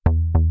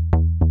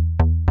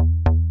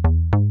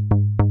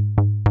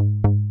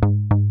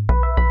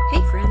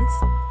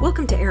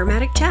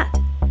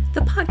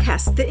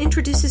podcast that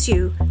introduces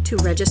you to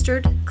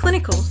registered,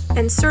 clinical,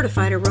 and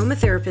certified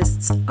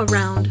aromatherapists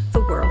around the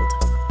world.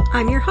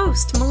 I'm your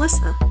host,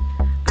 Melissa.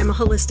 I'm a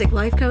holistic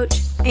life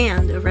coach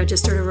and a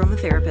registered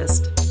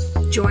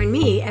aromatherapist. Join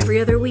me every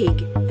other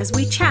week as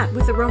we chat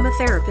with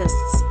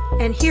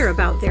aromatherapists and hear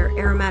about their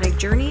aromatic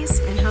journeys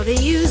and how they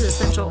use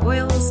essential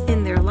oils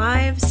in their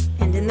lives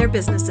and in their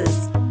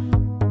businesses.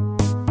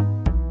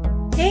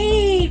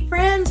 Hey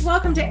friends,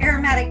 welcome to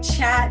Aromatic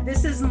Chat.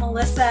 This is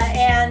Melissa,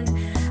 and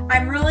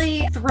I'm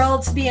really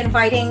thrilled to be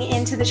inviting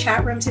into the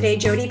chat room today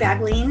Jody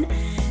Bagleen.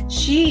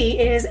 She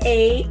is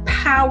a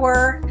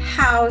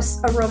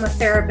powerhouse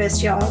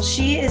aromatherapist, y'all.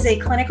 She is a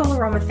clinical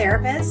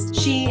aromatherapist.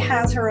 She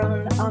has her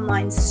own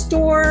online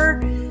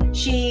store.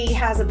 She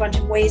has a bunch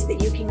of ways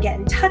that you can get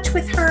in touch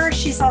with her.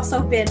 She's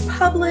also been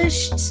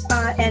published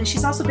and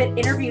she's also been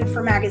interviewed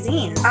for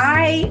magazines.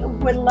 I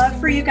would love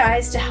for you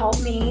guys to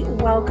help me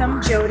welcome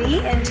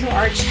Jody into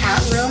our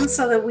chat room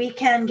so that we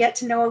can get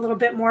to know a little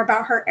bit more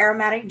about her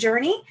aromatic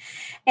journey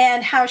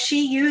and how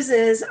she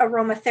uses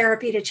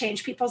aromatherapy to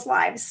change people's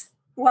lives.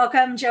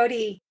 Welcome,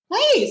 Jody.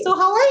 Hey, so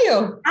how are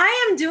you?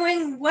 I am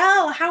doing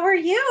well. How are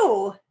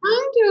you?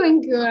 I'm doing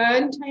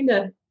good. Trying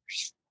to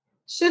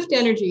shift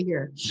energy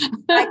here.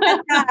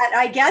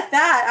 I get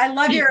that. I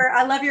love your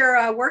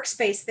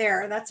workspace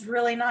there. That's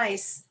really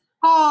nice.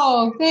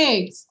 Oh,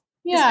 thanks.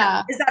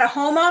 Yeah. Is that a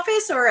home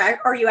office or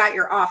are you at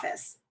your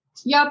office?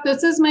 Yep.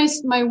 This is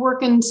my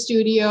working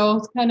studio.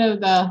 It's kind of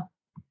the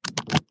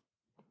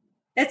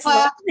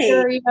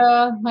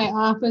area, my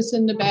office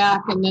in the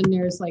back, and then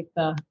there's like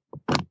the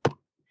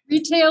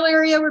retail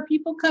area where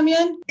people come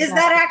in. Is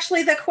that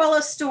actually the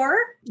Quella store?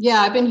 Yeah,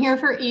 I've been here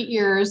for 8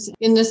 years,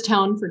 in this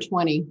town for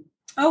 20.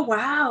 Oh,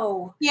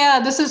 wow. Yeah,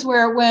 this is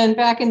where when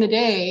back in the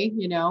day,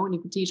 when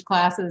you could teach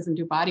classes and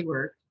do body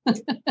work.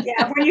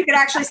 Yeah, when you could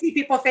actually see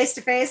people face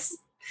to face.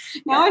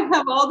 Now I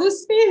have all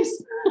this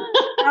space.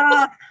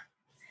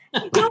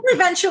 You'll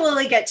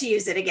eventually get to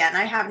use it again,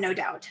 I have no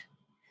doubt.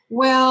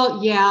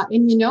 Well, yeah.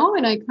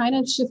 And I kind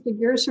of shifted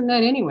gears from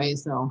that anyway.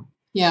 So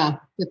yeah,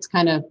 it's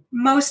kind of.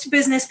 Most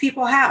business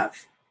people have,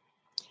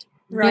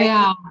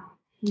 right?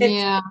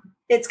 Yeah.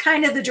 It's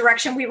kind of the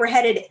direction we were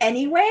headed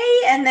anyway.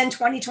 And then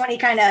 2020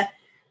 kind of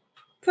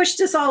pushed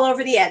us all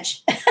over the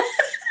edge.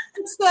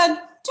 It said,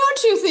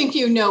 don't you think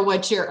you know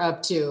what you're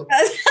up to? Go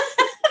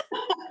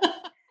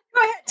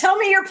ahead, tell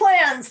me your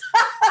plans.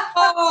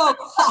 Oh,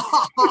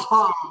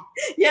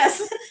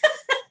 yes.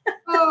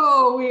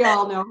 Oh, we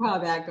all know how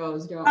that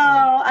goes, don't we?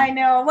 Oh, I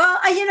know. Well,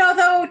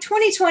 though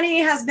 2020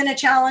 has been a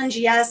challenge,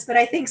 yes, but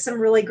I think some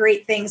really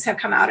great things have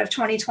come out of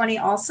 2020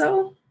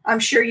 also. I'm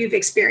sure you've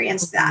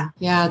experienced that.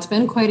 Yeah, it's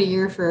been quite a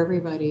year for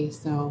everybody.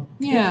 So,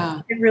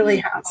 yeah. It really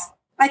has.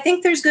 I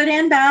think there's good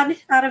and bad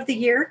out of the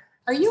year.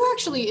 Are you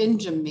actually in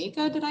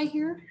Jamaica, did I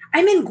hear?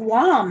 I'm in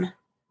Guam.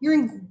 You're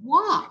in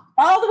Guam?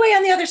 All the way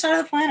on the other side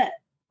of the planet.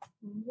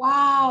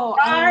 Wow.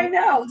 I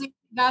know.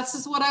 That's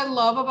just what I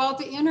love about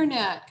the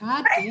internet.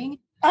 God dang it.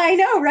 I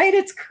know, right?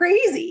 It's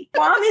crazy.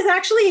 Guam is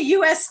actually a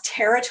U.S.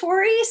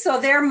 territory.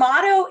 So their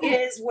motto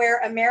is where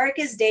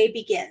America's day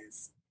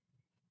begins.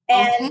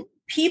 And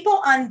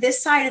people on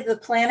this side of the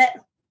planet,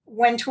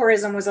 when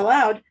tourism was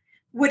allowed,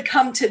 would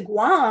come to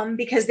Guam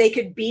because they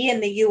could be in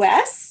the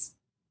U.S.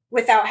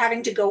 without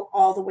having to go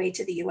all the way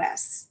to the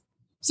U.S.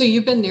 So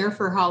you've been there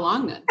for how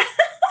long then?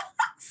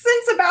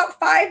 Since about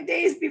 5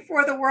 days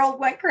before the world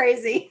went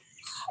crazy.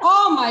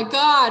 Oh my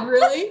God,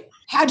 really?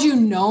 Had you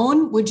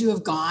known, would you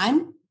have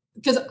gone?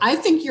 Because I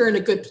think you're in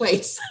a good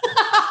place.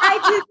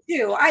 I do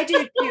too. I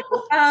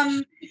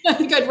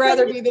think I'd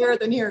rather be there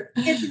than here.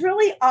 It's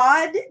really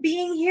odd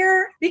being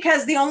here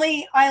because the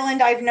only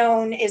island I've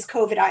known is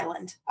COVID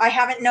Island. I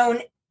haven't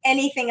known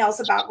anything else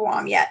about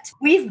Guam yet.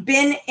 We've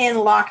been in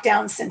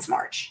lockdown since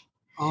March.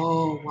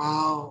 Oh,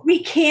 wow.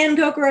 We can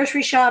go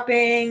grocery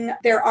shopping.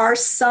 There are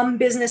some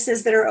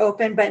businesses that are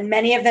open, but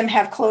many of them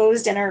have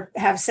closed and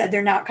have said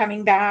they're not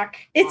coming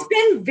back. It's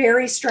been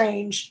very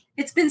strange.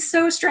 It's been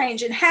so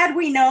strange. And had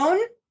we known,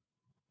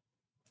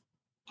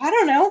 I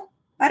don't know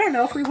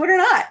if we would or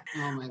not.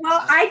 Oh my God.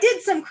 Well, I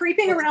did some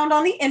creeping around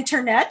on the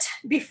internet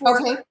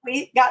before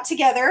we got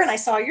together and I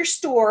saw your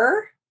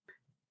store.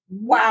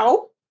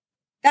 Wow.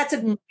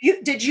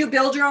 Did you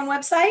build your own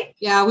website?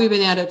 Yeah, we've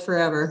been at it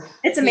forever.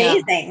 It's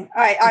amazing.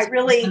 Yeah. I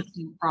really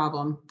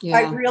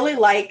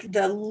like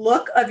the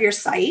look of your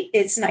site.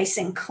 It's nice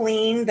and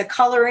clean. The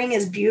coloring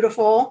is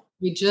beautiful.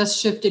 We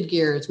just shifted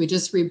gears. We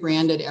just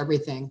rebranded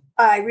everything.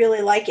 I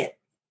really like it.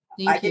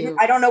 Thank you.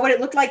 I don't know what it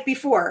looked like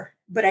before,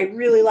 but I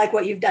really like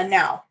what you've done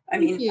now. I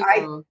mean,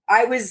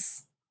 I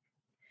was,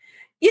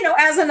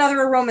 as another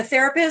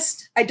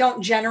aromatherapist, I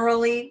don't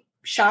generally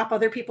shop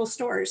other people's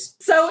stores.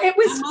 So it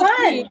was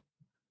fun.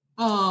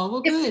 Oh,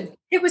 well, good.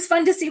 It was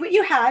fun to see what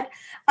you had.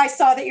 I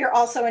saw that you're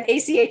also an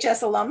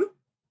ACHS alum.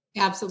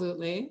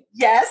 Absolutely.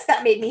 Yes,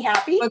 that made me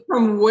happy. But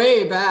from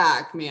way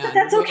back, man. But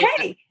that's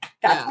okay.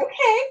 That's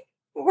okay.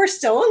 We're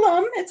still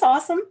alum. It's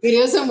awesome. It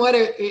isn't what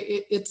it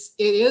is.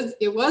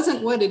 It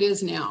wasn't what it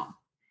is now.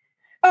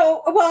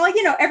 Oh, well,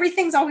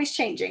 everything's always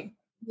changing.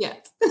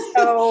 Yes.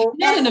 So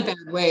not in a bad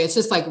way. It's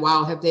just like,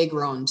 wow, have they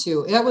grown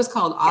too? That was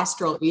called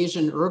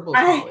Australasian Herbal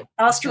College.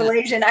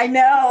 Australasian. I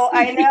know.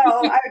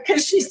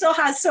 Because she still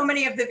has so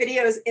many of the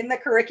videos in the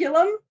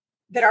curriculum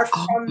that are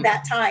from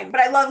that time. But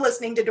I love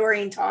listening to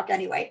Doreen talk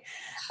anyway.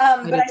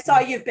 But I saw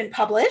you've been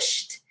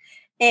published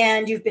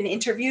and you've been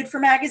interviewed for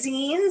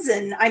magazines.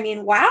 And I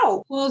mean,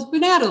 wow. Well, it's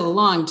been at it a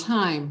long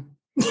time.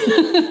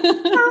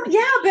 Well,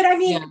 yeah, but I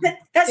mean,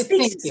 that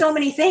speaks to so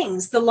many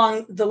things. The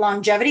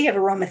longevity of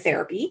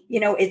aromatherapy.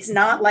 It's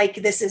not like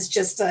this is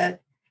just a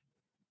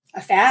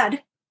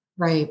fad.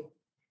 Right.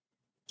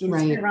 It's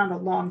been around a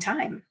long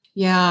time.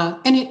 Yeah.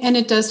 And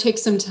it does take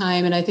some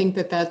time. And I think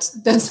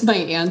that's my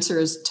answer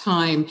is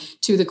time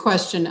to the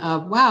question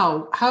of,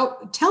 wow,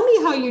 tell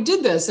me how you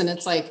did this. And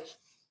it's like,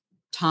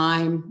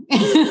 time.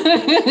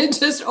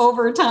 Just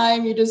over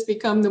time, you just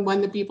become the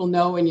one that people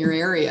know in your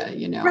area,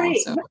 Right.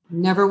 So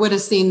never would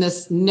have seen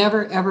this,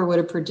 never ever would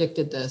have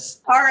predicted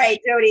this. All right,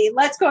 Jody,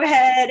 let's go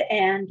ahead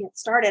and get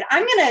started.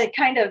 I'm going to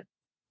kind of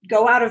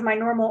go out of my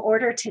normal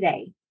order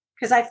today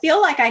because I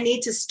feel like I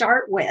need to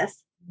start with,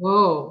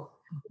 whoa,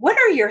 what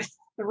are your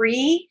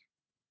 3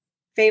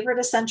 favorite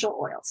essential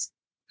oils?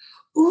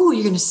 Ooh,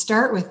 you're going to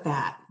start with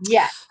that.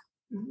 Yeah.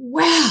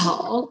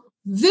 Well,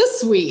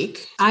 this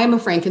week, I'm a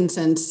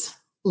frankincense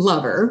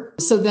lover.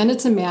 So then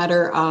it's a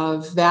matter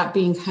of that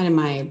being kind of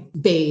my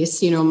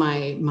base,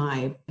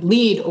 my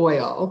lead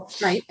oil.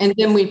 Right. And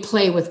then we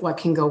play with what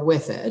can go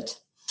with it.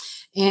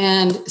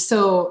 And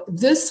so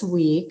this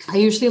week, I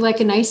usually like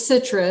a nice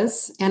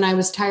citrus, and I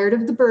was tired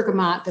of the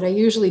bergamot that I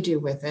usually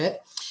do with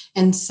it.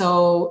 And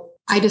so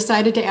I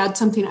decided to add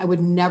something I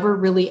would never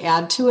really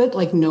add to it,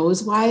 like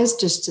nose-wise,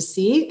 just to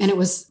see. And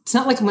it's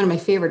not like one of my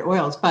favorite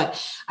oils,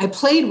 but I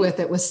played with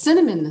it with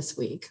cinnamon this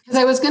week because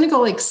I was going to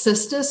go like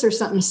cistus or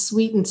something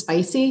sweet and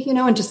spicy,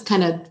 and just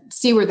kind of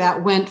see where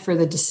that went for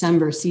the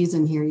December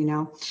season here,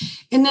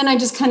 And then I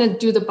just kind of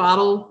do the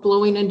bottle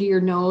blowing under your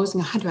nose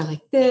and how do I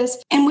like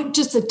this? And with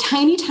just a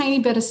tiny, tiny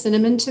bit of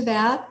cinnamon to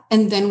that.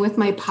 And then with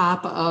my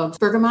pop of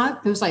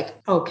bergamot, it was like,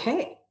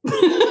 okay.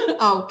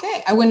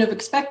 Okay. I wouldn't have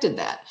expected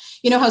that.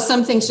 How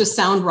some things just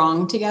sound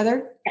wrong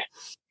together,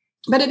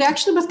 but it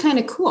actually was kind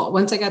of cool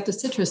once I got the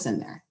citrus in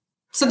there.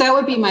 So that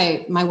would be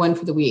my one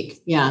for the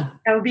week. Yeah.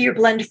 That would be your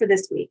blend for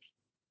this week.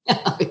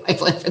 My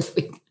blend for the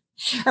week,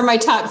 or my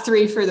top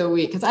 3 for the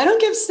week. Cause I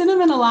don't give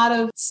cinnamon a lot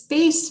of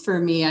space for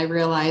me, I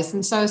realized.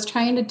 And so I was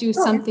trying to do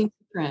something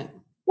different.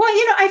 Well,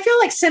 I feel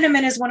like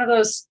cinnamon is one of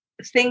those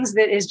things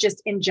that is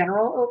just in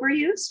general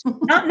overused,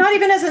 not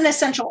even as an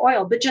essential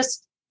oil, but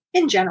just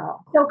in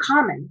general. So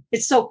common.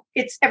 It's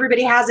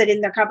everybody has it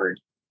in their cupboard.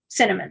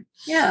 Cinnamon.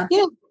 Yeah.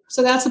 Yeah.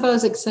 So that's about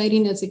as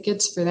exciting as it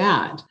gets for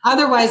that.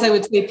 Otherwise, I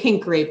would say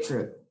pink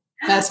grapefruit.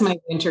 That's my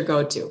winter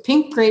go-to.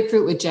 Pink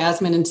grapefruit with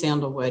jasmine and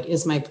sandalwood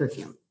is my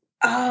perfume.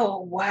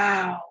 Oh,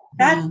 wow.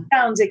 That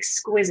sounds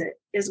exquisite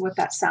is what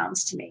that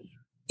sounds to me.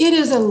 It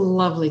is a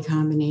lovely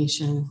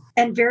combination.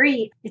 And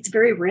it's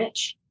very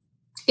rich.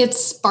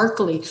 It's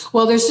sparkly.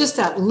 Well, there's just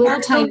that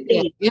little tiny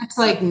bit. It's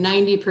like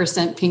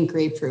 90% pink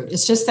grapefruit.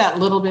 It's just that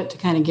little bit to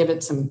kind of give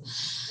it some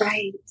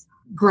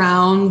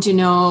ground,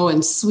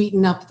 and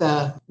sweeten up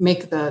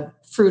make the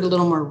fruit a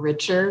little more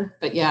richer.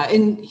 But yeah,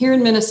 here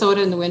in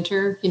Minnesota in the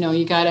winter,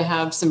 you got to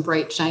have some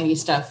bright, shiny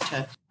stuff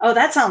to. Oh,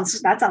 that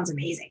sounds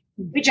amazing.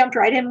 We jumped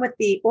right in with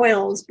the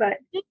oils, but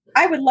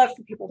I would love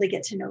for people to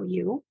get to know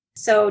you.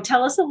 So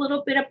tell us a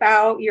little bit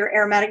about your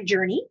aromatic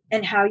journey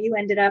and how you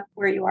ended up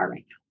where you are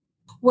right now.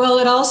 Well,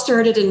 it all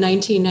started in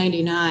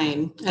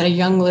 1999 at a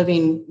Young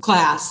Living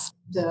class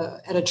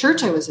at a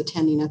church I was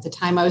attending at the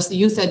time. I was the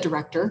youth ed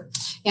director,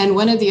 and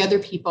one of the other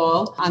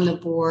people on the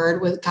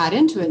board got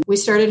into it. We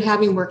started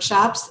having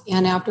workshops,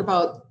 and after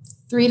about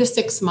 3 to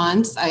 6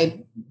 months,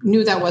 I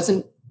knew that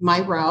wasn't my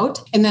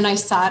route. And then I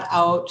sought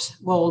out,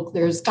 well,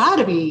 there's got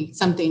to be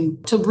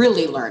something to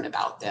really learn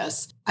about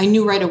this. I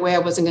knew right away I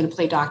wasn't going to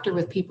play doctor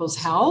with people's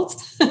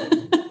health.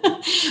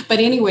 But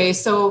anyway,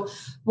 so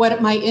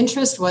what my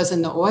interest was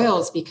in the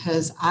oils,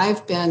 because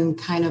I've been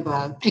kind of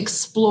a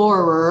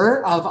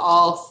explorer of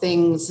all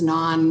things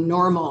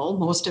non-normal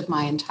most of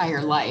my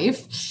entire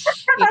life.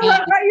 I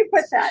love how you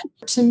put that.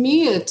 To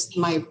me, it's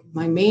my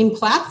main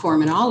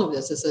platform in all of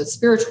this is a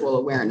spiritual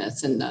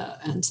awareness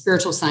and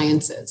spiritual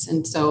sciences.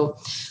 And so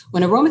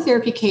when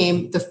aromatherapy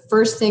came, the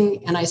first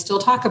thing, and I still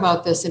talk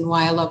about this in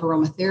why I love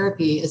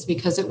aromatherapy, is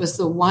because it was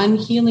the one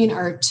healing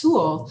art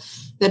tool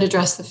that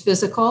addressed the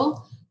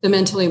physical, the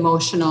mental,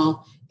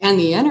 emotional, and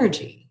the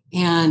energy.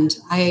 And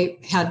I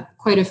had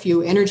quite a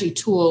few energy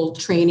tool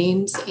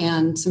trainings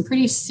and some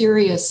pretty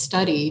serious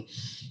study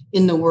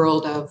in the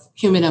world of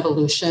human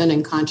evolution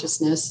and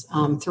consciousness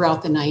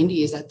throughout the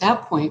 90s. At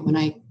that point, when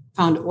I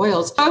found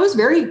oils. I was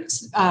very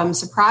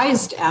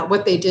surprised at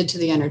what they did to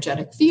the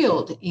energetic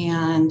field,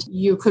 and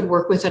you could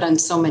work with it on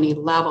so many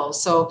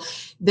levels. So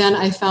then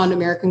I found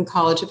American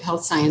College of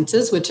Health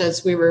Sciences, which,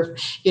 as we were,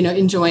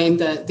 enjoying,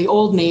 the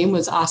old name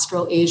was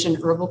Australasian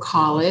Herbal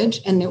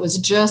College, and it was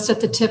just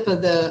at the tip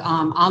of the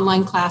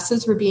online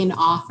classes were being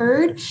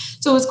offered.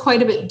 So it was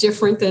quite a bit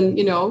different than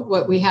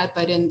what we had.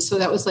 So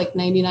that was like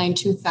 99,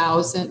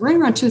 2000, right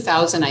around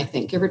 2000, I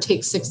think, give or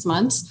take 6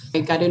 months.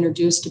 I got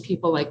introduced to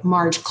people like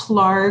Marge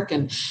Clark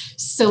and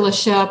Scylla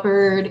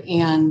Shepherd,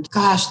 and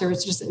gosh, it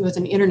was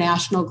an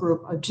international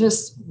group of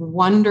just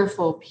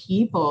wonderful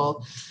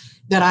people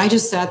that I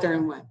just sat there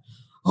and went,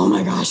 oh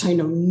my gosh, I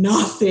know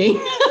nothing.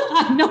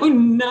 I know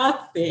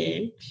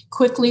nothing.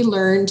 Quickly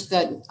learned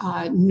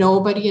that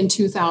nobody in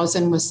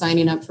 2000 was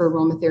signing up for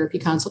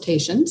aromatherapy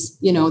consultations.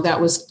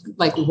 That was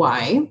like,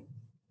 why?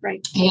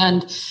 Right.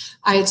 And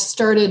I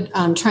started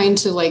trying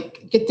to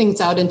get things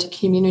out into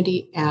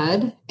community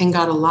ed and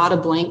got a lot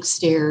of blank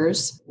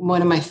stares.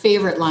 One of my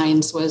favorite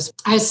lines was,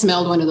 I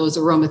smelled one of those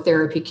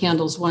aromatherapy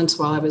candles once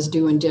while I was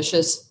doing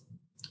dishes.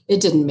 It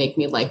didn't make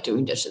me like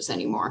doing dishes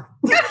anymore.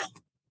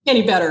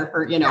 Any better,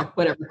 or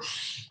whatever.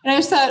 And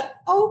I thought,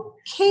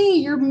 okay,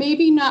 you're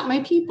maybe not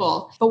my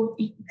people,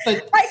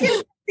 but I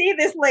can see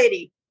this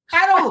lady.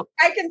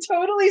 I can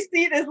totally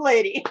see this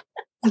lady.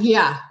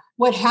 Yeah.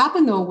 What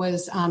happened though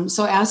was,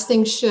 so as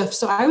things shift,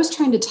 so I was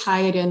trying to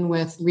tie it in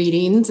with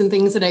readings and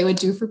things that I would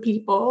do for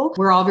people.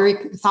 We're all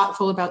very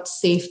thoughtful about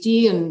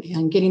safety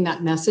and getting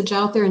that message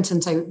out there. And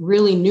since I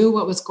really knew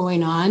what was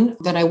going on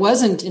that I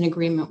wasn't in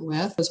agreement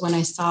with, was when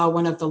I saw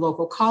one of the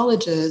local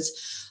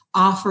colleges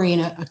offering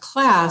a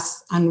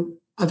class on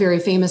a very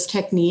famous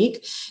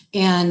technique.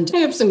 And I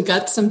have some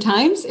guts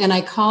sometimes. And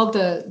I called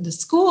the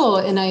school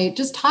and I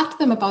just talked to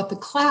them about the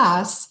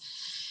class.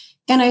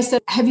 And I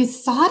said, have you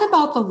thought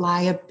about the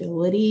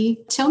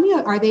liability? Tell me,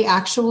 are they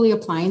actually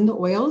applying the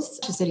oils?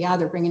 She said, yeah,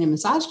 they're bringing in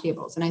massage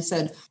tables. And I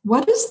said,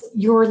 what is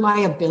your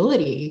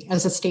liability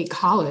as a state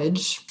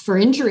college for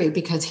injury?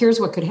 Because here's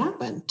what could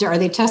happen. Are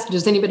they tested?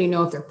 Does anybody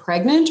know if they're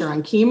pregnant or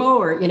on chemo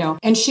or,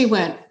 And she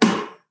went,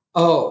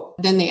 oh,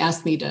 then they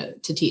asked me to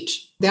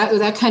teach.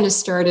 That kind of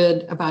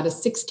started about a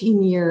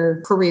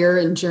 16-year career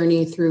and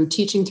journey through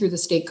teaching through the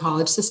state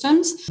college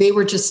systems. They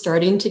were just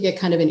starting to get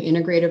kind of an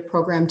integrative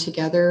program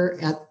together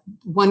at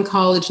one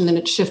college, and then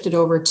it shifted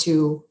over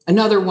to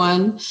another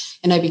one.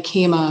 And I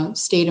became a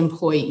state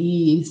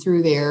employee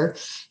through there.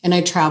 And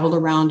I traveled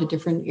around to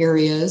different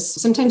areas,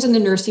 sometimes in the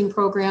nursing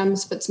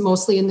programs, but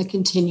mostly in the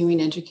continuing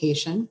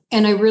education.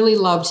 And I really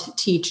loved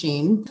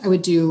teaching. I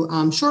would do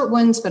short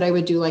ones, but I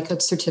would do like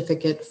a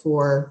certificate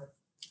for,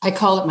 I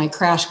call it my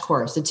crash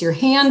course. It's your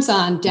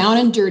hands-on, down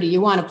and dirty.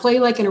 You want to play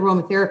like an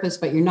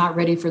aromatherapist, but you're not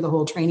ready for the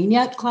whole training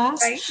yet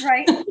class.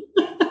 Right.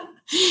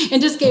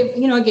 And just gave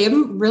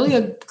them really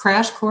a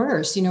crash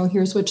course.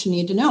 Here's what you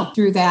need to know.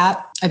 Through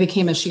that, I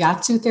became a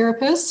shiatsu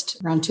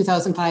therapist around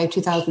 2005,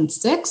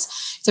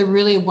 2006. So I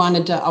really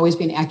wanted to always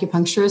be an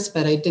acupuncturist,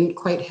 but I didn't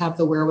quite have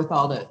the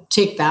wherewithal to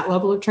take that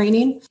level of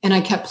training. And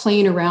I kept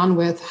playing around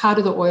with how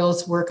do the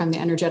oils work on the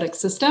energetic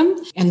system.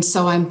 And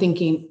so I'm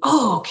thinking,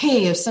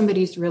 okay, if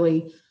somebody's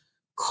really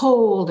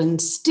cold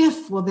and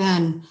stiff, well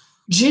then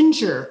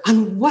ginger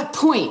on what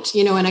point,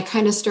 and I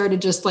kind of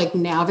started just like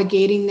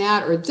navigating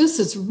that, or this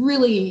is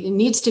really, it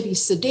needs to be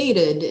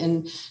sedated.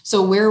 And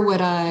so where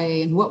would I,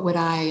 and what would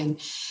I,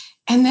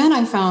 and then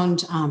I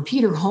found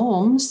Peter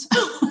Holmes.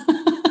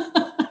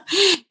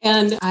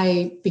 And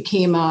I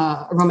became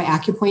a aroma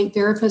acupoint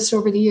therapist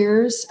over the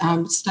years,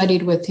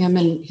 studied with him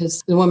and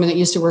the woman that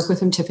used to work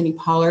with him, Tiffany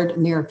Pollard,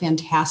 and they're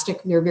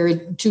fantastic. They're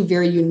two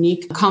very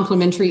unique,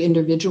 complementary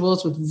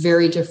individuals with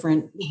very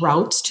different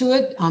routes to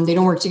it. They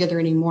don't work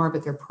together anymore,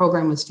 but their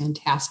program was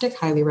fantastic.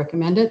 Highly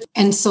recommend it.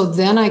 And so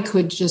then I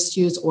could just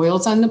use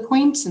oils on the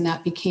points, and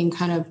that became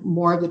kind of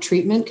more of the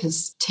treatment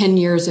because 10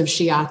 years of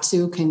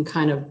shiatsu can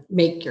kind of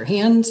make your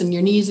hands and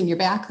your knees and your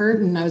back hurt.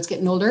 And I was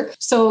getting older.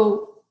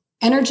 So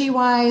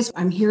energy-wise,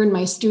 I'm here in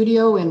my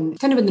studio and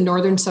kind of in the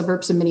northern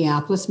suburbs of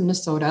Minneapolis,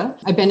 Minnesota.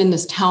 I've been in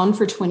this town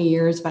for 20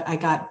 years, but I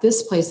got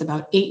this place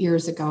about 8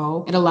 years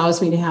ago. It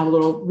allows me to have a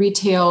little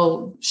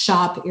retail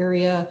shop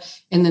area.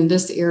 And then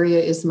this area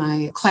is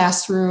my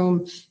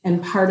classroom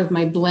and part of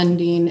my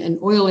blending and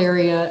oil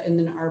area. And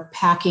then our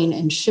packing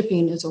and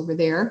shipping is over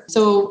there.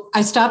 So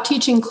I stopped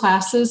teaching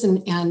classes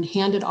and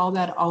handed all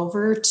that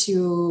over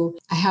to,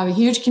 I have a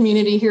huge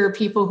community here of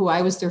people who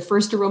I was their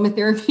first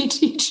aromatherapy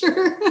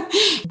teacher.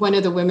 One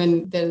of the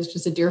women that is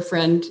just a dear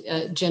friend,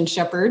 Jen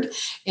Shepherd,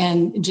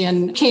 and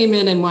Jen came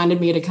in and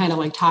wanted me to kind of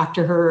like talk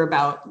to her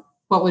about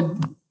what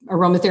would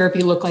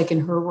aromatherapy look like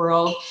in her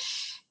world.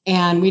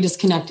 And we just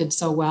connected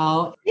so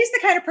well. He's the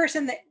kind of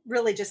person that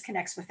really just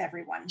connects with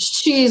everyone.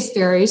 She's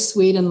very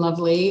sweet and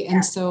lovely.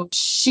 And so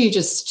she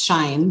just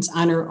shines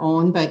on her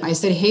own. But I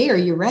said, hey, are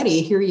you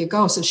ready? Here you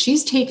go. So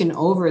she's taken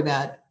over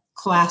that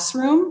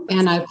classroom,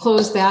 and I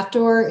closed that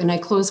door and I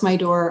closed my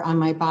door on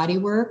my body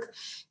work.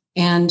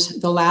 And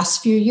the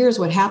last few years,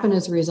 what happened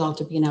as a result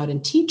of being out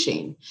and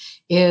teaching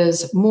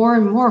is more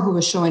and more who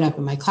was showing up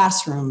in my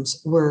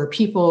classrooms were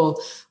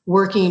people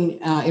working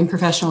in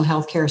professional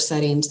healthcare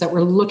settings that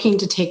were looking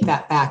to take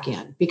that back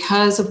in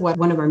because of what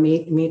one of our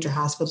major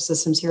hospital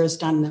systems here has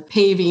done, the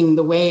paving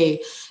the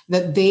way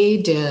that they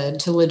did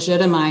to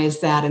legitimize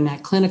that and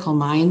that clinical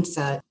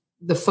mindset.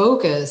 The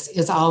focus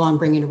is all on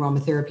bringing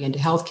aromatherapy into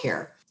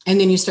healthcare.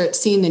 And then you start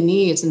seeing the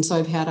needs. And so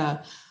I've had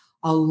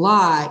a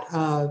lot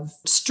of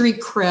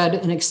street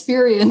cred and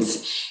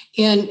experience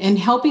in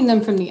helping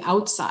them from the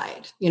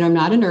outside. I'm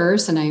not a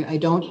nurse and I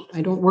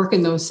don't work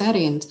in those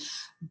settings,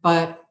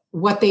 but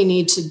what they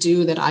need to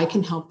do that I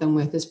can help them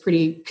with is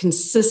pretty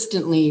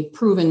consistently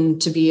proven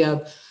to be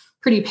a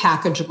pretty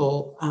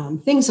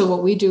packageable thing. So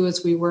what we do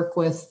is we work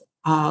with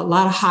a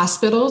lot of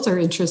hospitals are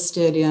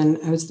interested in,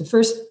 I was the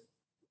first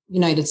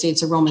United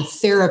States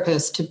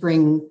aromatherapist to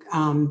bring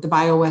the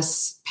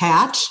BioS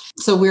patch.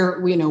 So we're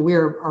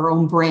our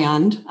own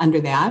brand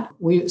under that.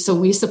 We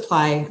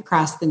supply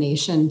across the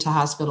nation to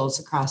hospitals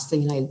across the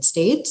United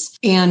States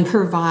and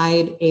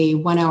provide a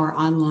 1-hour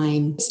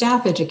online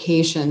staff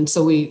education.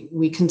 So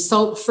we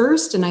consult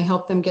first and I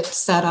help them get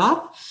set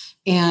up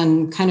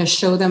and kind of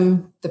show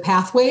them the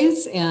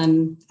pathways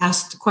and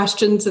ask the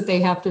questions that they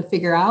have to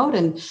figure out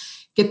and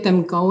get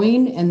them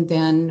going. And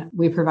then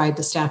we provide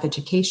the staff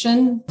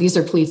education. These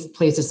are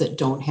places that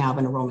don't have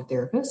an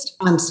aromatherapist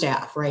on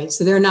staff, right?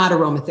 So they're not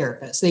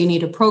aromatherapists. They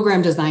need a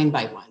program designed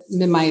by one.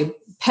 And then my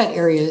pet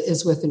area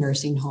is with the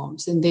nursing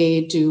homes, and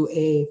they do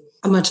a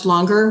much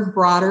longer,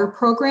 broader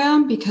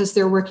program because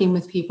they're working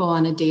with people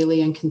on a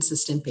daily and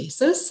consistent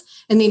basis.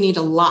 And they need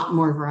a lot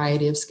more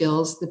variety of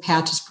skills. The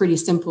patch is pretty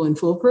simple and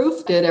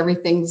foolproof.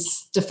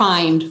 Everything's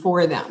defined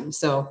for them.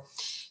 So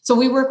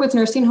we work with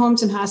nursing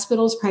homes and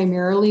hospitals,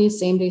 primarily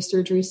same-day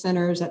surgery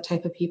centers, that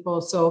type of people.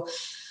 So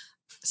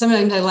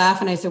sometimes I laugh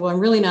and I say, well, I'm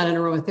really not an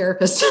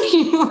aromatherapist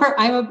anymore.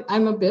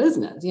 I'm a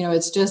business.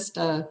 It's just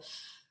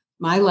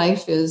my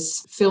life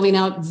is filling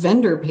out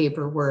vendor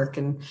paperwork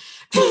and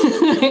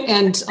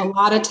and a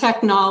lot of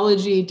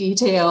technology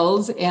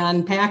details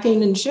and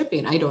packing and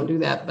shipping. I don't do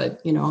that,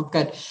 but I've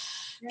got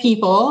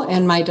people,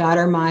 and my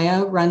daughter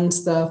Maya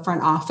runs the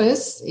front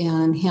office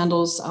and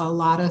handles a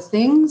lot of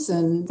things,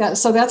 and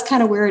that's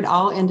kind of where it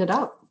all ended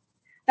up.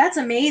 That's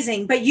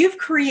amazing. But you've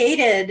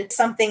created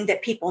something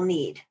that people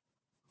need.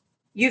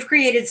 You've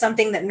created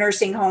something that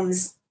nursing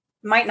homes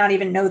might not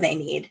even know they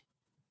need.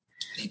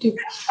 They do.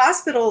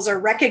 Hospitals are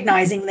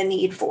recognizing the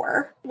need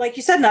for. Like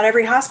you said, not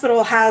every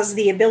hospital has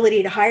the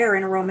ability to hire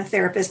an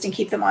aromatherapist and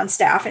keep them on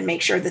staff and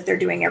make sure that they're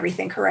doing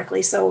everything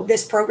correctly. So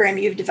this program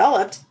you've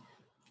developed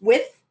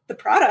with the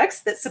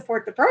products that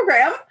support the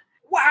program.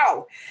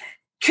 Wow.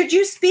 Could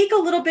you speak a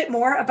little bit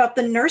more about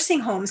the nursing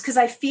homes? Because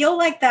I feel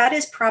like that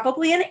is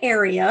probably an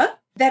area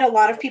that a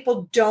lot of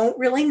people don't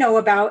really know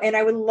about. And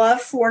I would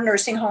love for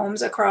nursing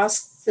homes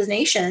across the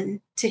nation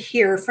to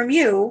hear from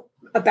you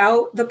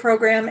about the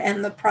program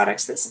and the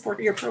products that support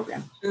your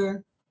program.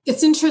 Sure.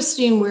 It's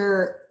interesting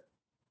where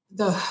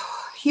the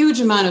huge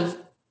amount of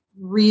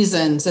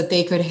reasons that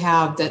they could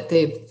have that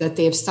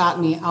they've sought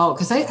me out,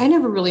 because I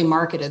never really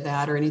marketed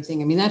that or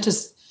anything. I mean,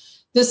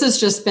 this has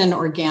just been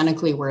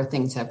organically where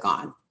things have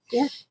gone.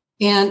 Yeah.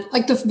 And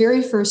like the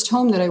very first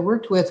home that I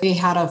worked with, they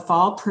had a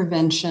fall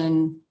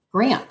prevention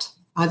grant.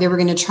 They were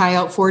going to try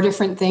out 4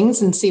 different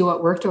things and see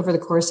what worked over the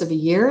course of a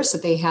year. So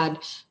they had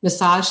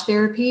massage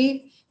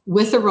therapy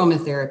with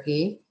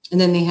aromatherapy, and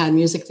then they had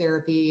music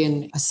therapy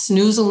and a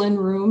snoozling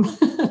room.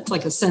 It's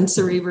like a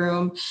sensory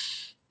room,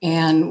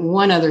 and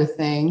one other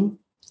thing,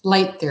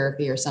 light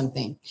therapy or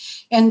something.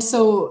 And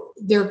so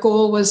their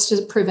goal was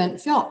to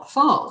prevent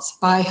falls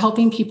by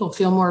helping people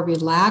feel more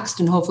relaxed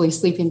and hopefully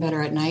sleeping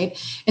better at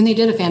night. And they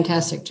did a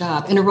fantastic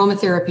job. And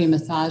aromatherapy and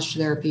massage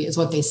therapy is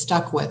what they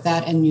stuck with,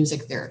 that and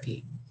music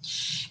therapy.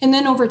 And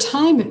then over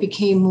time, it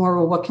became more,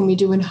 well, what can we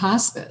do in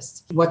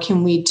hospice? What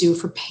can we do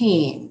for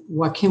pain?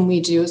 What can we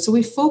do? So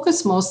we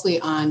focus mostly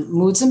on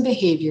moods and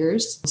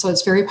behaviors. So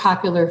it's very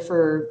popular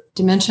for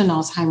dementia and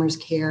Alzheimer's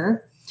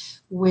care,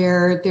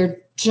 where they're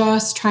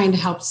just trying to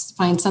help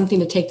find something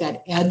to take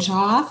that edge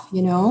off,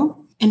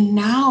 And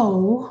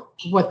now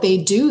what they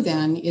do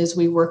then is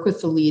we work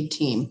with the lead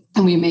team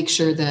and we make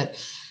sure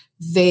that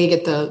they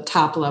get the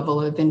top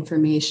level of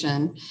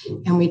information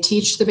and we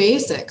teach the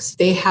basics.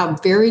 They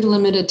have very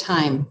limited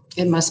time.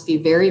 It must be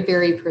very,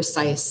 very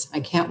precise. I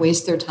can't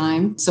waste their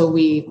time. So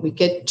we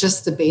get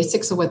just the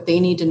basics of what they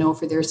need to know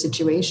for their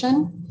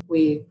situation.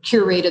 We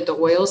curated the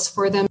oils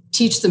for them,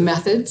 teach the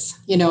methods,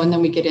 and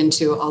then we get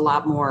into a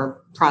lot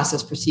more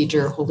process,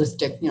 procedure,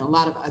 holistic, a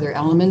lot of other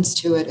elements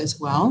to it as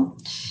well.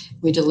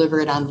 We deliver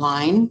it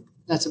online.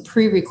 That's a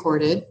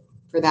pre-recorded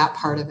for that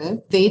part of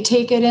it. They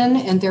take it in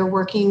and they're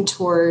working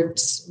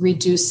towards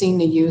reducing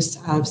the use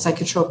of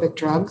psychotropic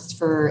drugs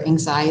for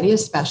anxiety,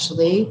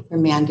 especially. They're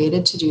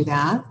mandated to do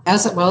that,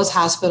 as well as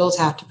hospitals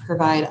have to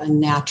provide a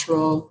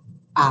natural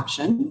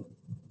option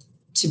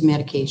to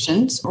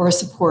medications or a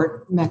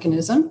support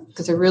mechanism,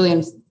 because they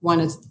really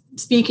want to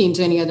speaking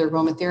to any other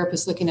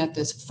aromatherapist looking at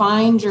this,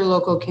 find your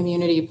local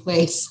community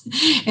place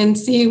and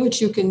see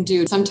what you can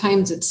do.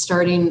 Sometimes it's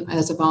starting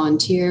as a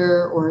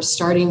volunteer or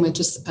starting with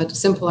just a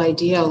simple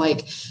idea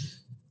like,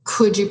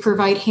 could you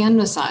provide hand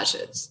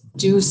massages?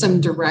 Do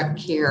some direct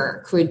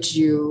care? Could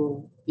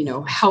you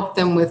help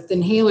them with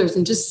inhalers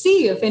and just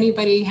see if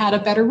anybody had a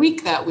better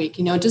week that week,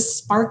 just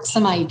spark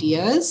some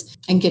ideas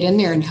and get in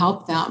there and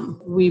help them.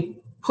 We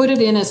put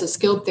it in as a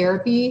skilled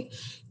therapy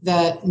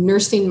that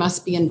nursing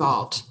must be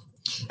involved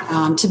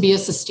to be a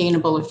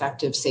sustainable,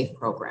 effective, safe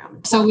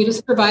program. So we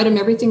just provide them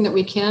everything that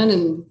we can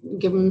and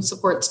give them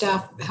support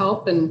staff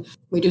help. And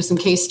we do some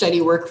case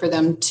study work for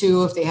them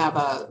too, if they have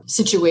a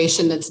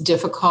situation that's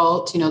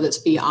difficult, that's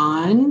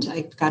beyond.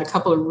 I got a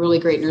couple of really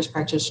great nurse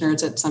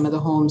practitioners at some of the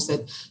homes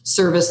that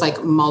service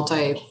like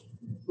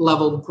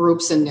multi-level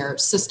groups in their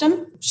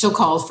system. She'll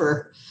call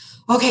for,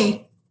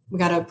 okay, we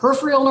got a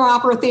peripheral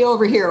neuropathy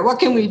over here. What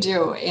can we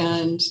do?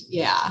 And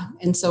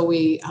so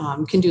we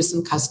can do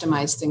some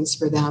customized things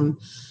for them.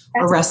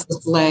 Or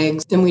restless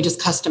legs. Then we just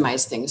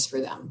customize things for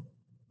them.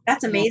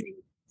 That's amazing.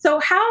 So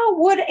how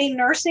would a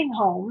nursing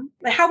home,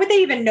 how would they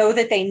even know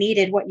that they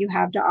needed what you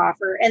have to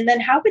offer? And then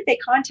how would they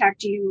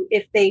contact you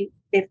if they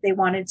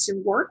wanted to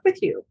work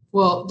with you?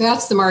 Well,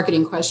 that's the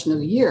marketing question of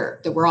the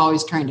year that we're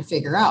always trying to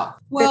figure out.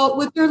 Well,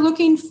 what they're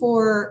looking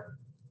for,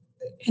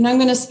 and I'm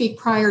going to speak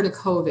prior to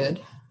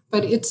COVID,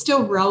 but it's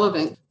still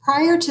relevant.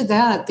 Prior to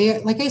that,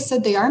 like I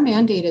said, they are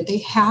mandated. They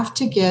have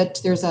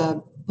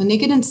to when they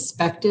get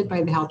inspected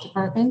by the health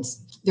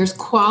departments, there's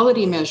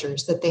quality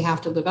measures that they have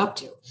to live up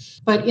to.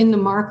 But in the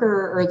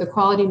marker or the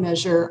quality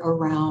measure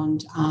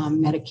around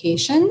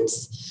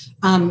medications,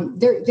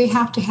 they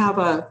have to have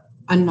a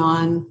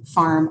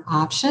non-pharm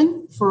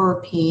option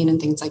for pain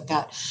and things like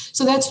that.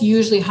 So that's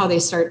usually how they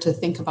start to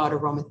think about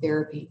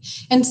aromatherapy.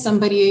 And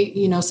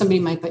somebody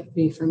might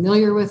be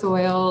familiar with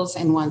oils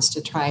and wants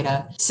to try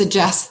to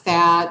suggest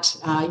that.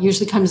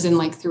 Usually comes in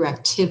like through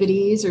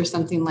activities or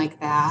something like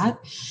that.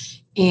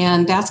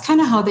 And that's kind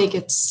of how they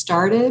get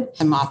started.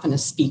 I'm often a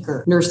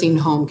speaker, nursing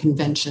home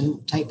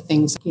convention type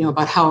things,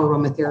 about how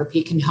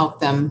aromatherapy can help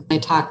them. I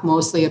talk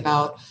mostly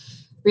about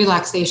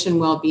relaxation,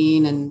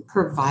 well-being, and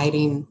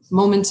providing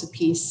moments of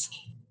peace.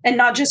 And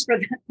not just for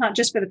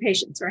the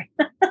patients,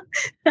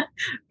 right?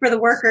 For the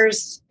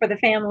workers, for the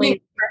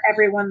family, for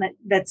everyone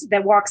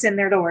that walks in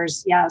their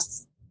doors.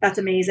 Yes, that's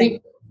amazing.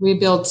 We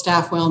build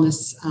staff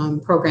wellness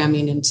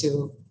programming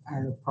into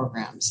our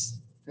programs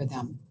for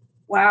them.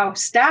 Wow.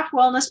 Staff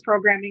wellness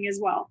programming as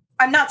well.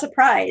 I'm not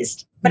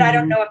surprised, but I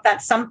don't know if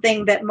that's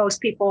something that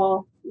most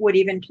people would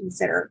even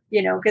consider,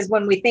 because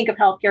when we think of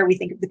healthcare, we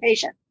think of the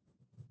patient.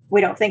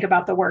 We don't think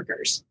about the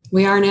workers.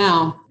 We are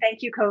now.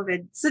 Thank you,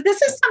 COVID. So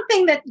this is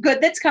something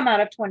that's come out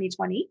of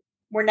 2020.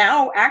 We're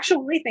now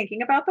actually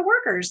thinking about the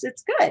workers.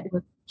 It's good.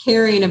 We're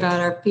caring about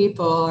our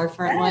people, our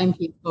frontline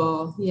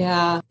people.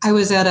 Yeah. I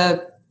was at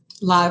a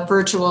live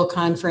virtual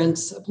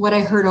conference. What I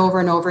heard over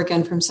and over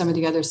again from some of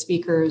the other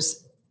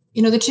speakers,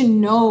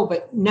 that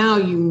but now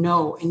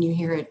and you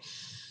hear it.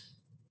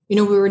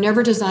 We were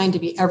never designed to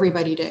be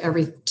everybody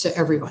to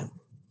everyone.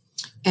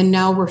 And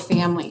now we're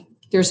family.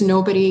 There's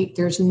no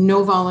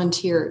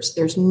volunteers,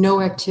 there's no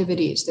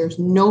activities, there's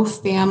no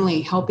family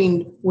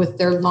helping with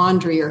their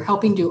laundry or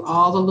helping do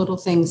all the little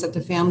things that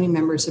the family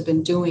members have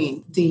been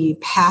doing. The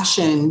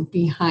passion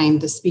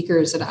behind the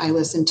speakers that I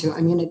listened to,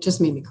 it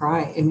just made me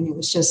cry. It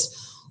was just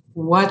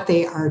what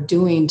they are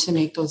doing to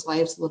make those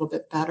lives a little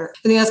bit better.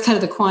 I think that's kind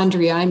of the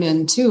quandary I'm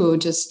in too,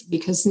 just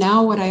because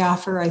now what I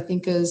offer, I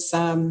think, is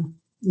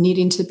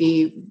needing to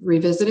be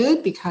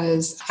revisited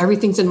because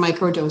everything's in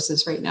micro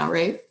doses right now,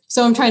 right?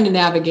 So I'm trying to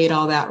navigate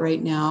all that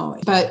right now.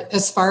 But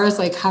as far as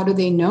how do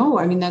they know?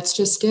 That's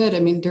just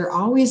it. They're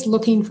always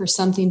looking for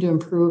something to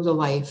improve the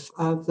life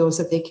of those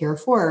that they care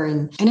for.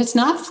 And it's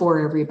not for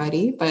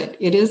everybody, but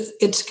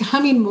it's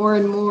becoming more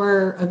and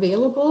more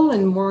available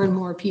and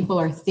more people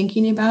are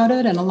thinking about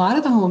it. And a lot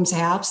of the homes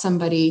have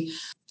a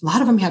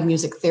lot of them have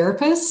music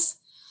therapists,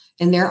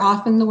 and they're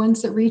often the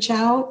ones that reach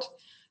out.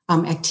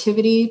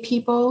 Activity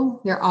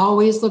people, they're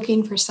always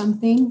looking for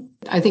something.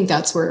 I think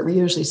that's where it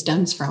usually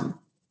stems from.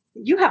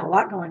 You have a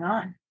lot going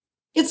on.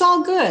 It's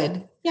all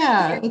good.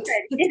 Yeah. It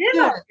is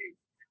all good.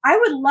 I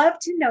would love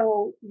to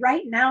know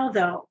right now,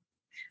 though,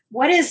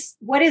 what is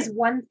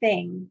one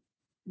thing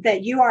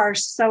that you are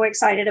so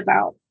excited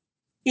about,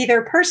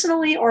 either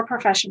personally or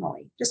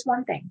professionally? Just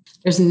one thing.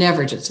 There's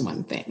never just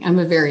one thing. I'm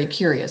a very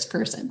curious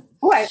person.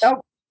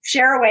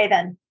 Share away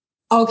then.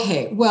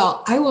 Okay.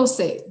 Well, I will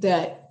say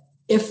that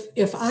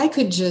if I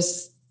could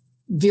just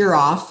veer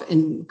off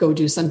and go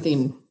do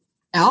something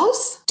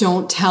else,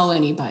 don't tell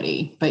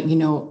anybody. But,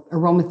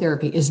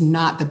 aromatherapy is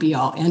not the be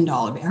all end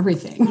all of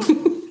everything.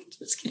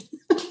 Just kidding.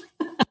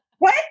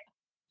 What?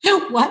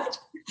 What?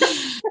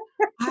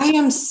 I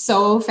am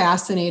so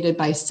fascinated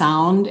by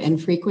sound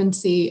and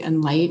frequency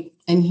and light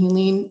and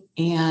healing.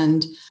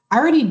 And I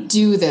already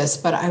do this,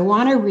 but I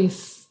want to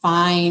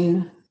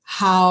refine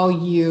how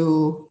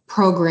you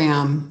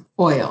program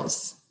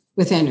oils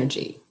with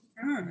energy.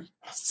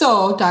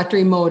 So Dr.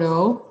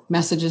 Emoto,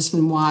 Messages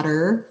from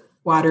Water,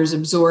 waters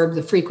absorb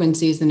the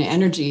frequencies and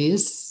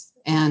energies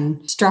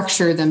and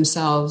structure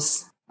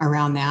themselves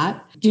around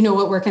that. Do you know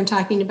what work I'm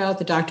talking about?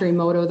 The Dr.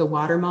 Emoto, the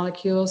water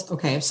molecules?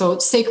 Okay, so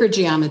it's sacred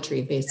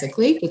geometry,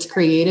 basically. It's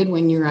created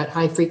when you're at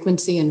high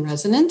frequency and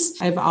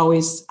resonance. I've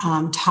always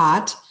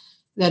taught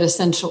that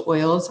essential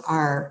oils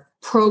are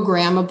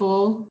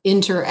programmable,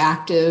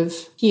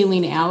 interactive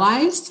healing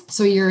allies.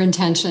 So your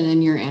intention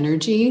and your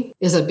energy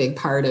is a big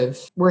part of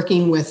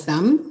working with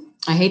them.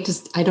 I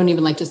don't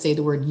even like to say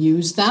the word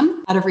use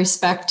them out of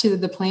respect to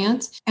the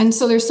plants. And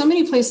so there's so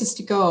many places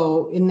to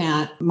go in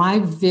that. My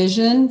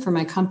vision for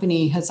my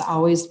company has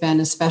always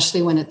been,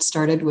 especially when it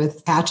started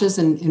with patches,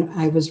 and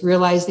I was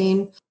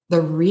realizing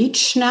the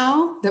reach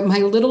now that my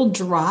little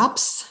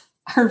drops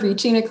are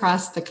reaching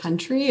across the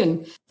country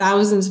and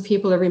thousands of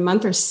people every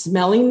month are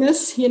smelling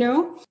this,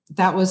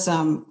 that was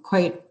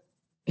quite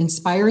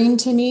inspiring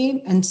to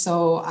me. And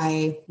so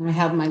I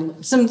have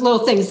some little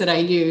things that I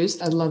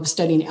use. I love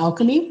studying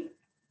alchemy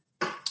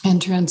and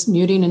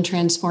transmuting and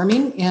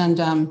transforming.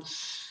 And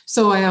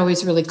so I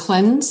always really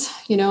cleanse,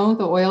 the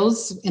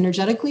oils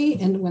energetically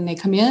and when they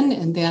come in,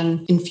 and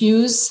then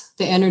infuse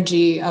the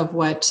energy of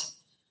what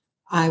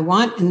I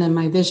want. And then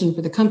my vision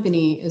for the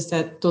company is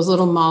that those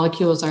little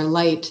molecules are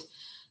light,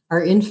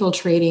 are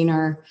infiltrating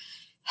our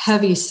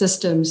heavy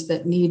systems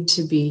that need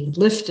to be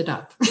lifted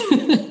up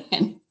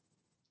and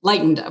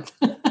lightened up.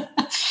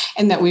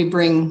 And that we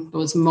bring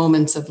those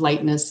moments of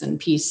lightness and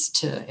peace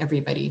to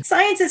everybody.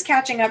 Science is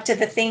catching up to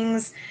the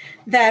things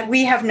that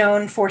we have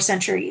known for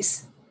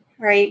centuries,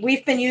 right?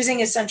 We've been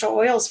using essential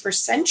oils for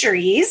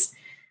centuries,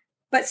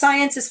 but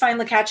science is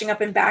finally catching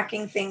up and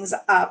backing things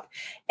up.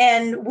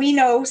 And we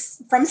know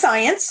from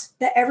science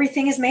that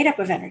everything is made up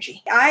of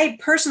energy. I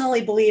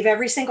personally believe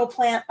every single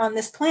plant on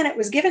this planet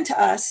was given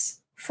to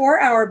us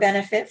for our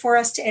benefit, for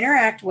us to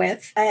interact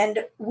with,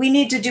 and we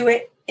need to do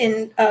it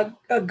in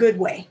a good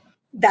way.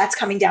 That's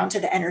coming down to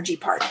the energy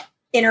part.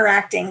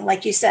 Interacting,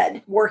 like you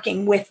said,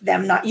 working with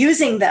them, not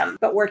using them,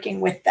 but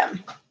working with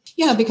them.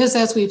 Yeah, because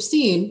as we've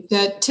seen,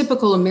 that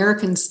typical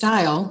American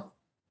style,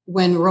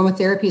 when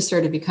aromatherapy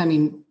started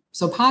becoming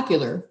so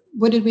popular,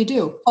 what did we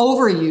do?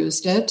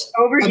 Overused it.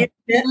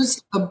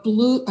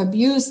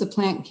 Abused the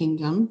plant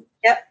kingdom.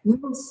 Yep.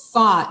 No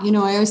thought.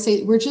 I always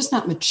say we're just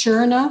not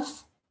mature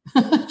enough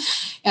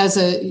as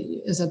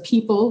a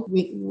people.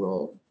 We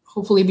will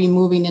hopefully be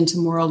moving into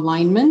more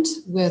alignment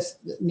with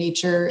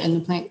nature and the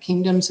plant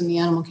kingdoms and the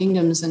animal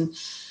kingdoms. And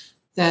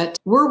that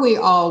were we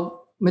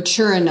all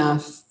mature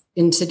enough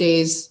in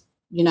today's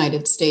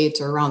United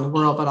States or around the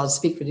world, but I'll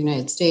speak for the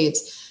United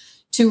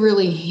States, to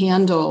really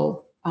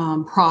handle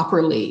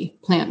properly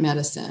plant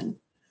medicine,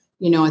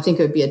 I think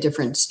it would be a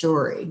different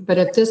story. But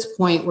at this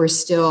point, we're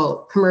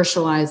still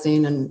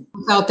commercializing and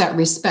without that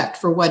respect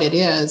for what it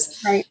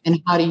is, right,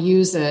 and how to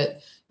use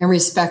it. And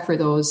respect for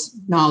those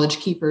knowledge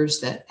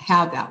keepers that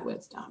have that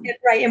wisdom.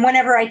 Right. And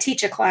whenever I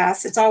teach a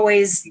class, it's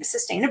always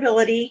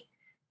sustainability.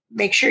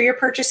 Make sure you're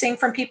purchasing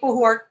from people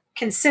who are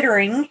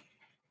considering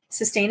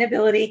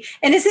sustainability.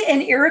 And is it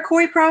an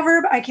Iroquois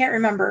proverb? I can't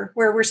remember,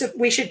 where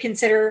we should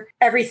consider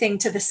everything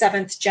to the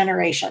 7th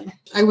generation.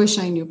 I wish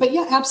I knew. But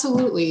yeah,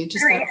 absolutely.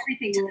 Just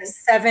everything to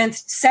the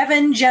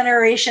 7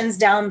 generations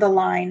down the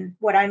line.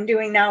 What I'm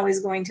doing now is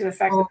going to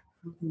affect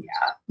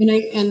Yeah.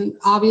 And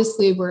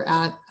obviously we're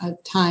at a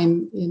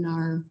time in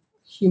our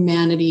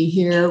humanity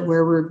here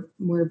where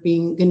we're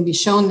going to be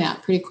shown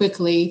that pretty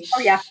quickly. Oh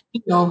yeah.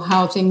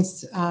 How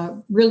things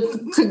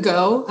really could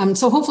go.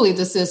 So hopefully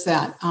this is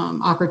that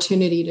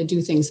opportunity to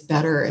do things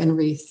better and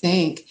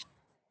rethink.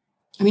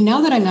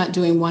 Now that I'm not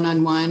doing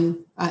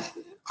one-on-one,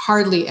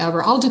 hardly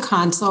ever. I'll do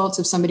consults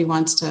if somebody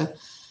wants to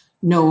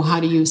know how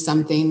to use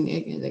something.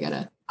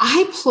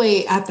 I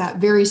play at that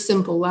very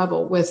simple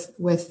level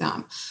with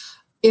them.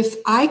 If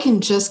I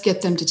can just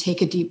get them to take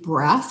a deep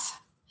breath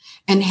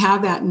and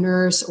have that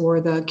nurse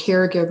or the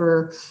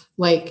caregiver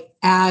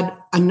add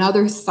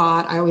another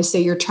thought. I always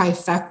say your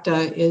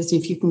trifecta is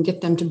if you can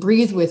get them to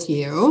breathe with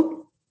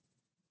you,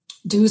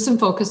 do some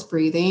focused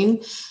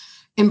breathing,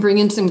 and bring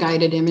in some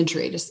guided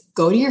imagery. Just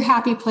go to your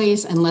happy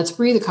place and let's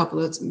breathe a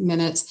couple of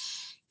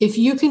minutes. If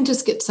you can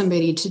just get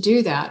somebody to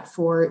do that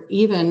for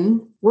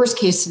even worst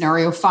case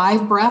scenario,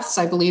 5 breaths,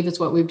 I believe is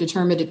what we've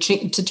determined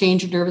to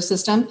change your nervous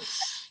system.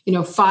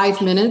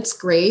 5 minutes,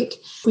 great.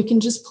 We can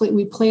just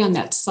play on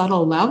that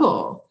subtle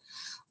level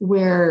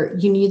where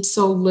you need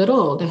so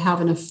little to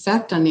have an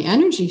effect on the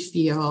energy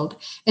field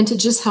and to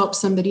just help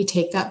somebody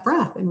take that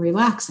breath and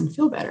relax and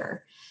feel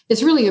better.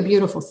 It's really a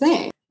beautiful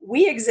thing.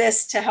 We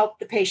exist to help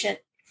the patient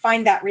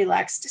find that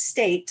relaxed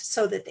state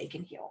so that they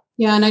can heal.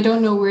 Yeah, and I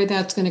don't know where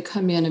that's going to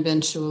come in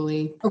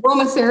eventually.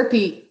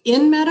 Aromatherapy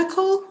in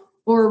medical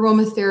or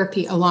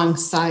aromatherapy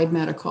alongside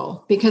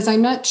medical? Because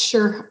I'm not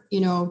sure,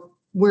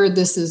 where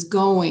this is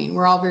going.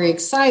 We're all very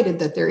excited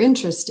that they're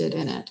interested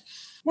in it.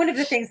 One of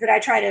the things that I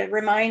try to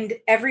remind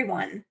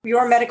everyone,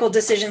 your medical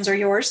decisions are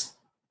yours.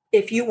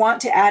 If you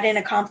want to add in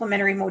a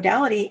complementary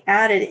modality,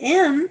 add it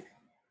in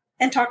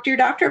and talk to your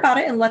doctor about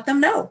it and let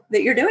them know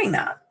that you're doing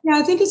that. Yeah,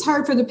 I think it's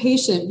hard for the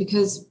patient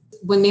because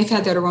when they've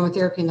had that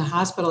aromatherapy in the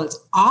hospital, it's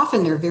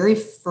often their very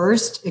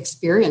first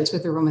experience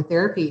with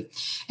aromatherapy.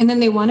 And then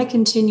they want to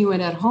continue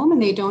it at home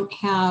and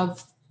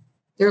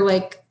they're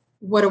like,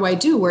 what do I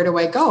do? Where do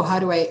I go? How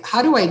do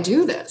I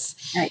do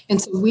this? Right.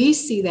 And so we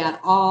see that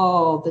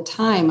all the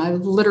time. I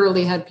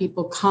literally had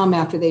people come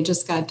after they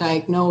just got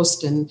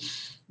diagnosed and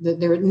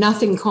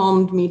nothing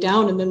calmed me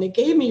down. And then they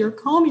gave me your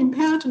calming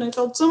patch and I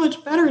felt so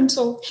much better. And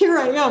so here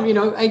I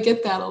am, I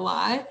get that a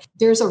lot.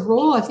 There's a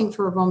role, I think,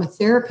 for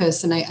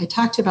aromatherapists. And I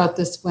talked about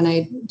this when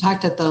I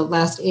talked at the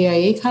last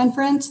AIA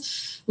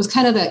conference. It was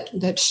kind of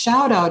that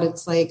shout out.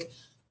 It's like,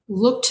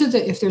 look to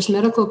if there's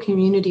medical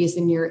communities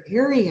in your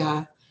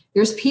area,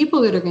 there's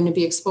people that are going to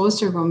be exposed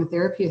to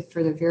aromatherapy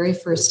for the very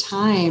first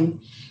time.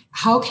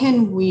 How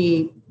can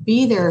we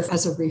be there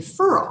as a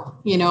referral?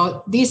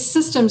 These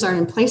systems aren't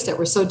in place that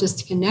we're so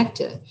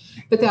disconnected,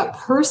 but that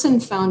person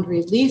found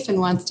relief and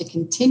wants to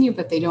continue,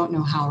 but they don't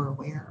know how or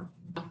where.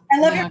 I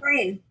love your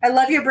brain. I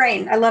love your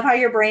brain. I love how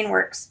your brain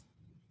works.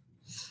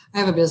 I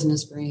have a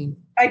business brain.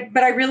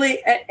 But I really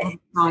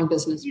strong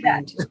business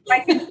brain too. I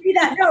can see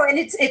that. No, and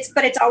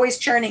it's always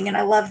churning, and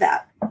I love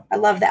that. I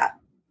love that.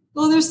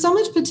 Well, there's so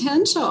much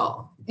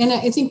potential. And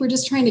I think we're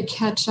just trying to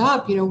catch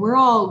up. We're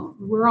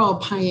all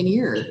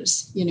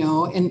pioneers,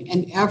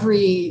 and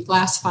every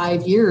last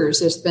 5 years,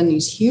 there's been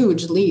these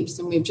huge leaps.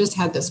 And we've just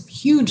had this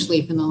huge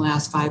leap in the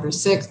last 5 or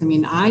 6. I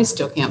mean, I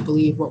still can't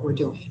believe what we're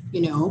doing,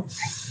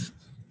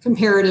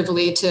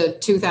 comparatively to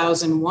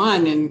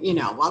 2001. And,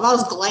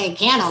 those Glade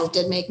candles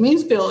didn't make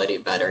me feel any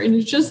better. And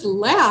you just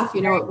laugh,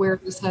 at where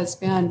this has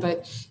been.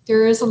 But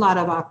there is a lot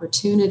of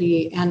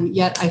opportunity. And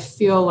yet I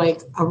feel like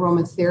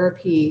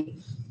aromatherapy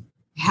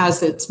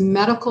has its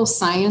medical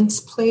science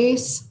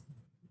place,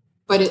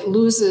 but it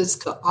loses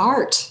the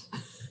art.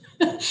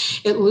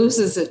 It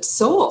loses its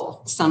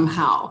soul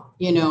somehow,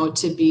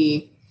 to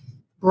be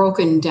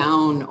broken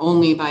down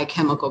only by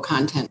chemical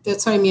content.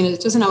 That's what I mean.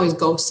 It doesn't always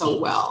go so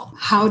well.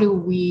 How do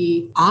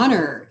we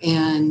honor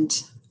and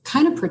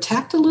kind of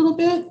protect a little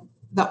bit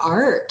the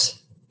art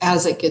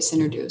as it gets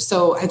introduced?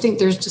 So I think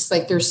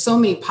there's so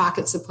many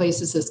pockets of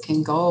places this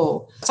can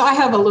go. So I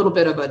have a little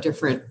bit of a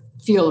different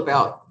feel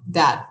about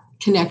that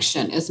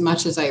connection, as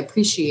much as I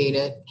appreciate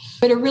it.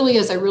 But it really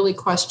is, I really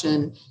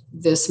question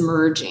this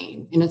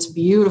merging, and it's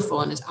beautiful.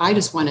 And I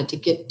just wanted to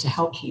get to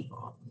help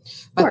people.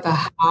 But the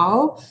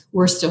how,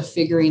 we're still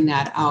figuring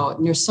that out.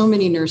 And there's so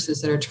many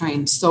nurses that are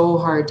trying so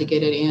hard to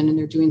get it in, and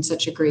they're doing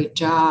such a great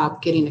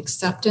job getting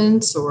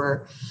acceptance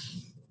or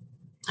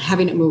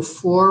having it move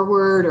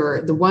forward, or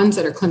the ones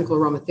that are clinical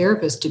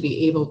aromatherapists to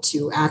be able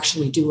to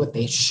actually do what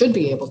they should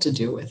be able to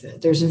do with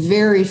it. There's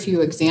very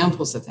few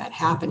examples of that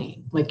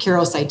happening. Like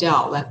Carol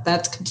Seidel,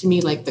 that's to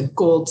me like the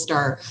gold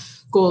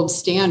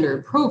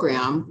standard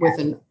program with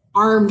an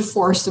armed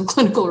force of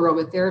clinical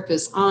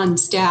aromatherapists on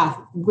staff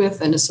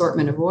with an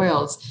assortment of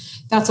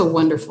oils. That's a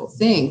wonderful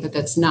thing, but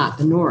that's not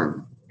the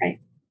norm. Right.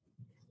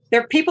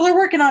 People are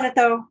working on it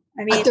though.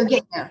 I mean, but they're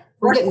getting there.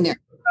 We're getting there.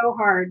 So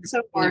hard.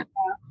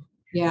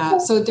 Yeah.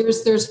 So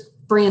there's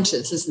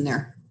branches, isn't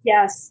there?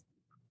 Yes.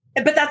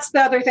 But that's the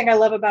other thing I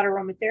love about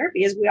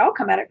aromatherapy is we all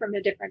come at it from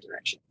a different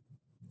direction.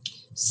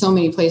 So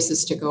many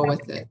places to go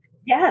with it.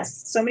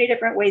 Yes. So many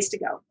different ways to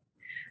go.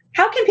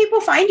 How can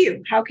people find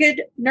you? How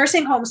could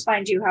nursing homes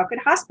find you? How could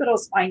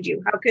hospitals find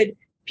you? How could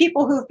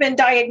people who've been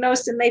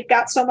diagnosed and they've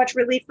got so much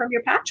relief from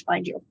your patch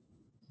find you?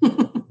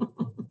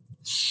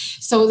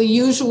 So the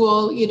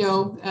usual,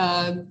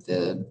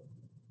 the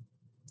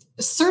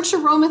search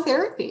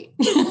aromatherapy,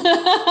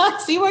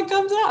 see what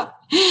comes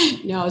up.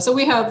 No, so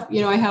we have,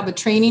 I have a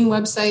training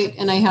website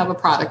and I have a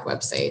product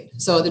website.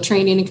 So the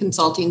training and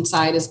consulting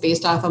side is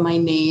based off of my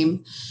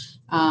name.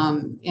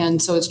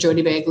 And so it's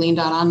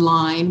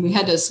jodybagleen.online. We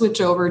had to switch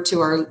over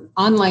to our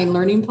online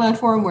learning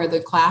platform where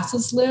the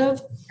classes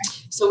live.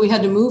 So we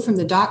had to move from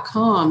the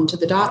 .com to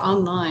the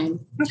 .online.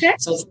 Okay.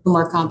 So it's a little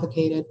more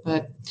complicated,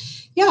 but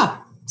yeah.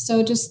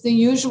 So just the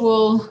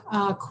usual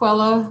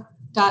Quella.store.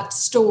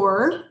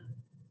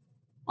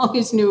 All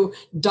these new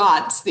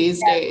dots these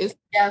days,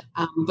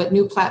 but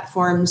new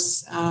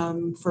platforms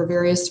for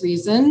various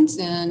reasons.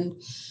 And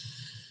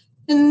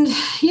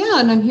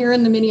I'm here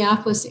in the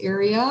Minneapolis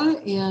area,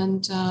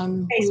 and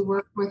we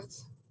work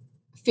with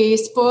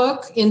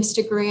Facebook,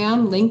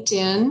 Instagram,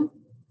 LinkedIn,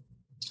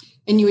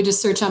 and you would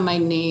just search on my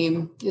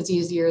name. It's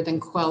easier than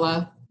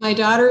Quella. My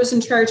daughter is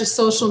in charge of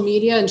social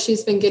media, and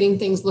she's been getting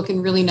things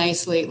looking really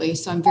nice lately.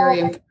 So I'm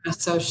very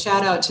impressed. So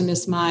shout out to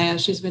Miss Maya.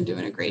 She's been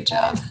doing a great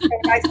job.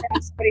 Nice to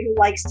have somebody who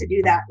likes to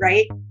do that,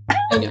 right?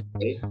 I know,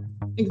 right?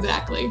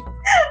 Exactly.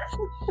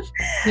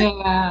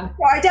 Yeah.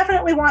 So I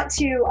definitely want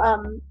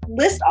to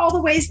list all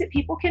the ways that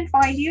people can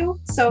find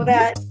you so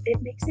that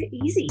it makes it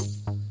easy.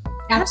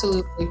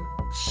 Absolutely.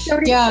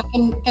 Yeah,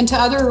 and to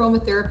other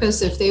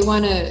aromatherapists, if they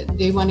want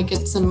to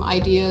get some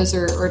ideas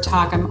or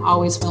talk, I'm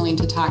always willing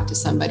to talk to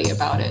somebody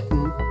about it.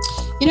 And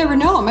you never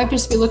know, I might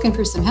just be looking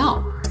for some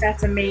help.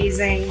 That's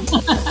amazing.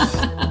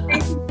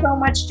 Thank you so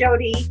much,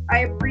 Jody. I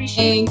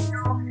appreciate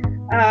you.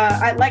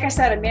 Like I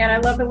said, man, I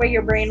love the way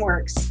your brain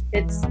works.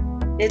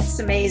 It's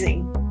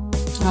amazing.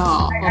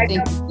 Oh,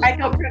 well, I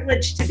feel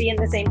privileged to be in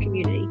the same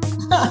community.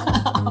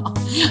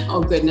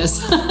 Oh,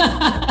 goodness. No,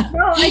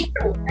 I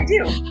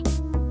do.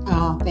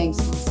 Oh, thanks,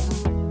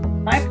 Melissa.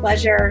 My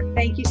pleasure.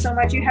 Thank you so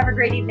much. You have a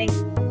great evening.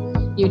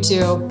 You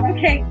too.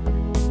 Okay.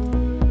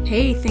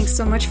 Hey, thanks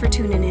so much for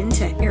tuning in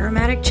to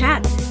Aromatic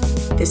Chat.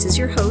 This is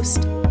your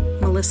host,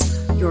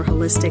 Melissa, your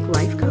holistic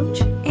life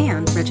coach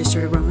and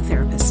registered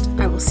aromatherapist.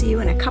 I will see you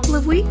in a couple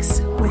of weeks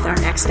with our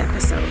next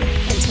episode.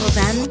 Until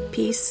then,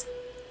 peace,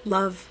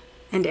 love,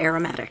 and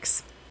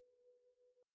aromatics.